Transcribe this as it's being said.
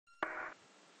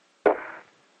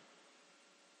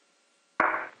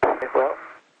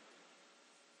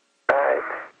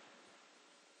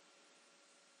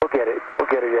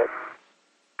yet.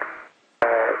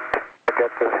 Alright, I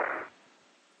got the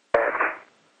match.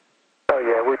 Oh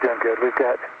yeah, we're doing good. We've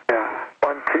got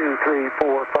 1, 2, 3,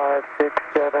 4, 5, 6,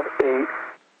 7, 8,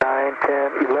 9,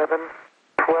 10, 11,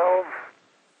 12,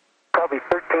 probably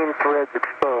 13 threads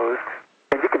exposed.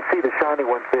 And you can see the shiny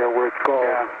ones there where it's gold.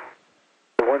 Yeah.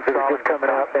 The ones that are just coming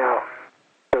out now.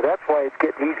 So that's why it's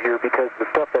getting easier, because the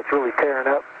stuff that's really tearing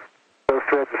up, those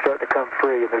threads are starting to come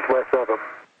free and there's less of them.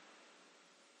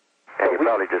 Yeah, you're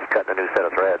probably just cutting a new set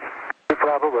of threads.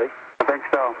 Probably. I think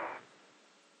so.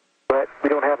 But we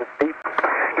don't have a steep.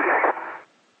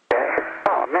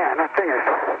 Oh man, that thing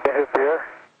is there.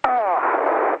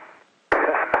 Oh.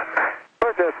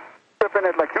 We're just stripping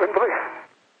it like you wouldn't believe.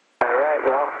 All right,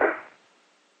 well.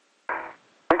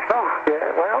 Think so?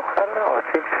 Yeah, well, I don't know. It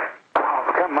seems,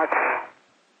 look how much.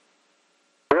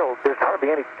 Real, there's hardly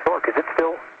any torque. Is it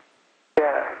still?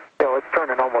 Yeah. No, it's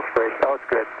turning almost free. Oh, it's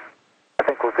good. I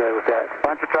think we're good with that.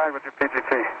 Why don't you try it with your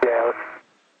PGT? Yeah, let's.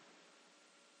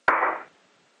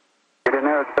 Get in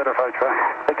there, it's better if I try.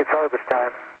 I think it's harvest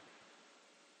time.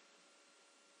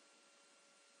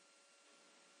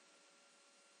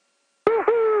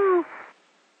 Woohoo!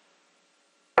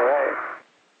 All right.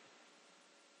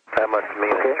 That must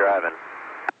mean it's driving.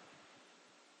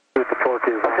 See what the torque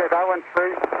is. Okay, that one's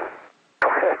free.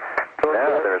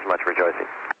 Now there's much rejoicing.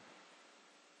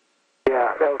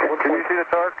 Yeah, that was Can you see the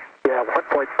torque? Yeah,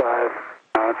 1.5.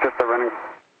 No, it's just the running.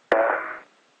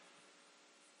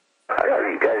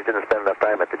 You guys didn't spend enough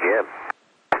time at the gym.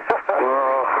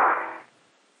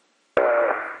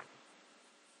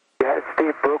 Yeah,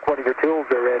 Steve broke one of your tools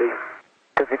already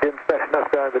because he didn't spend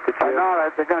enough time at the gym. I know,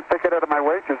 they're going to take it out of my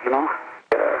wages, you know.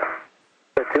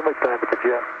 Spent too much time at the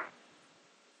gym.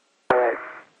 All right,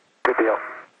 good deal.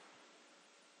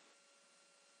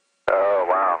 Oh,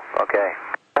 wow, okay.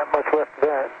 Not much left of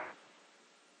that.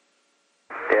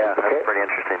 Yeah, that's pretty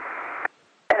interesting.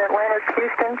 And Atlantis,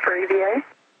 Houston for EVA.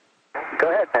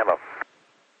 Go ahead, Pamela.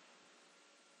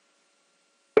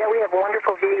 Yeah, we have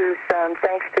wonderful views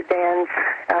thanks to Dan's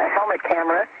helmet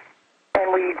camera.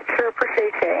 And we sure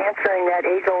appreciate you answering that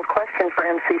age-old question for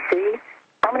MCC.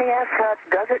 How many astronauts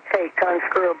does it take to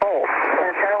unscrew a bolt?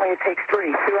 And apparently it takes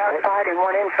 3, 2 outside and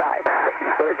 1 inside.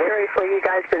 But seriously, you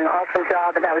guys did an awesome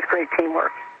job, and that was great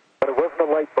teamwork. But it wasn't a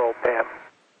light bulb, Pam.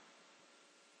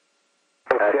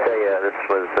 I tell you, this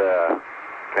was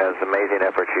an amazing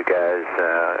effort, you guys.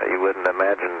 You wouldn't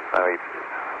imagine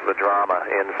the drama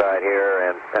inside here,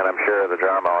 and I'm sure the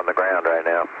drama on the ground right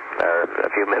now, or a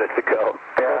few minutes ago.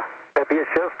 Yeah, that'd be a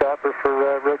showstopper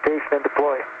for rotation and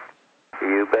deploy.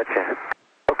 You betcha.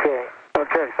 Okay.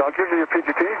 Okay, so I'll give you your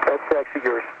PGT. That's actually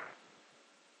yours.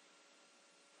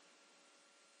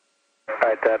 All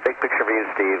right, big picture view,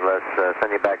 Steve. Let's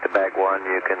send you back to bag 1.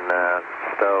 You can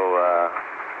stow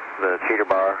the cheater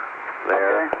bar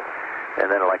there. Okay. And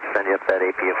then I'd like to send you up that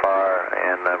APFR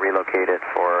and relocate it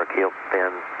for keel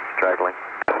fin straggling.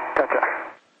 Gotcha.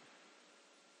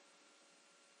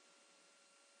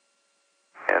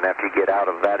 And after you get out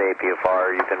of that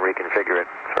APFR, you can reconfigure it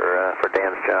for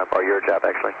Dan's job, or your job,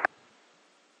 actually.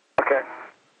 Okay.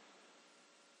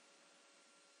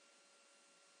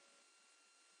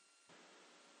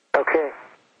 Okay.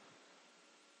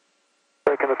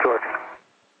 Breaking the torque.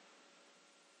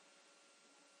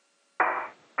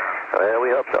 Well, we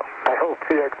hope so. I hope,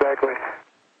 yeah, exactly.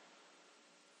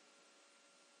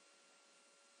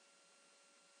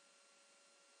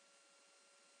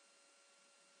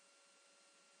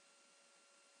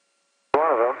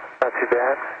 One of them, not too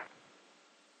bad.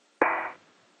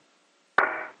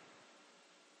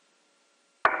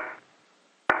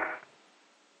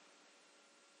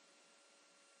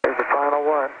 There's the final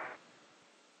one.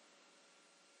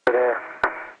 There.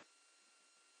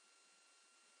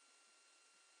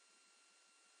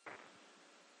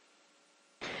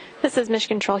 This is Mission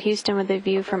Control Houston with a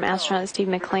view from astronaut Steve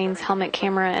MacLean's helmet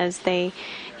camera as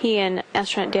he and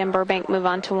astronaut Dan Burbank move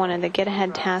on to one of the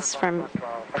get-ahead tasks from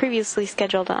previously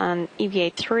scheduled on EVA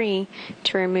 3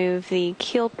 to remove the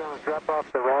keel Drop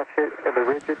off the ratchet and the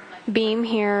rigid. beam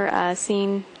here,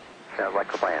 seen Sounds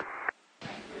like a plan.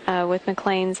 with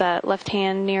MacLean's left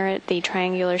hand near it, the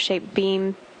triangular-shaped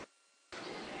beam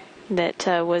that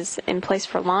was in place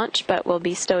for launch but will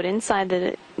be stowed inside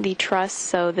the truss,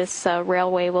 so this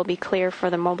railway will be clear for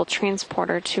the mobile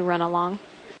transporter to run along.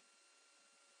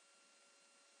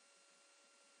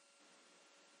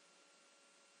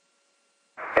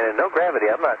 And in no gravity,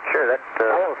 I'm not sure that I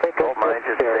don't think gold mine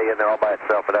just stay in there all by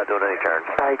itself without doing any turns.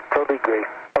 I totally agree.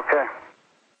 Okay.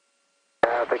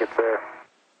 Yeah, I think it's there.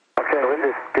 Okay. So it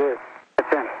is good.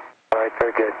 It's in. All right,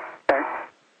 very good. Okay.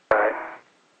 All right.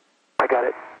 I got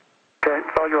it. Okay,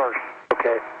 it's all yours.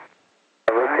 Okay.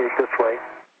 Now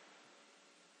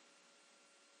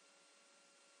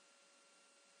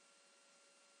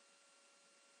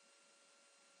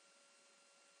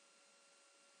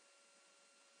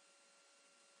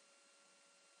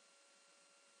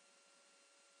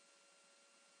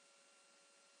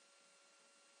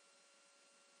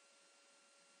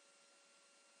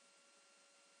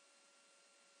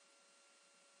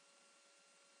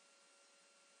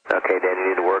Okay, Dan, you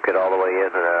need to work it all the way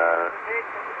in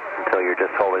until you're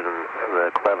just holding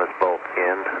the clevis bolt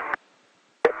in.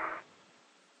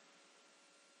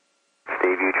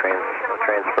 Steve, you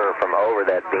transfer from over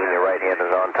that beam your right hand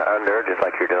is on to under, just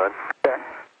like you're doing. Okay.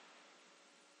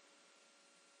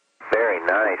 Very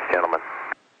nice, gentlemen.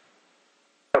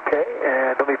 Okay,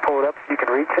 and let me pull it up so you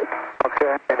can reach it.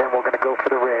 Okay, and then we're going to go for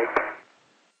the rig.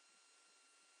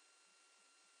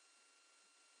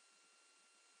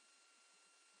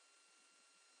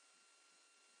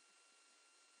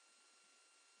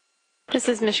 This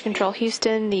is Mission Control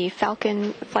Houston, the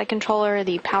Falcon flight controller,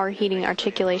 the power heating,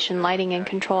 articulation, lighting, and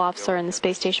control officer in the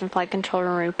space station flight control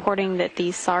room reporting that the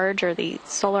SARJ, or the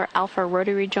Solar Alpha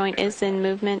Rotary Joint, is in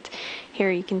movement. Here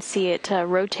you can see it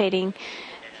rotating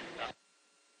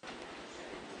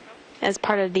as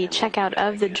part of the checkout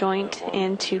of the joint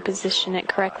and to position it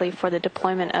correctly for the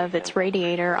deployment of its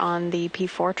radiator on the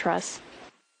P4 truss.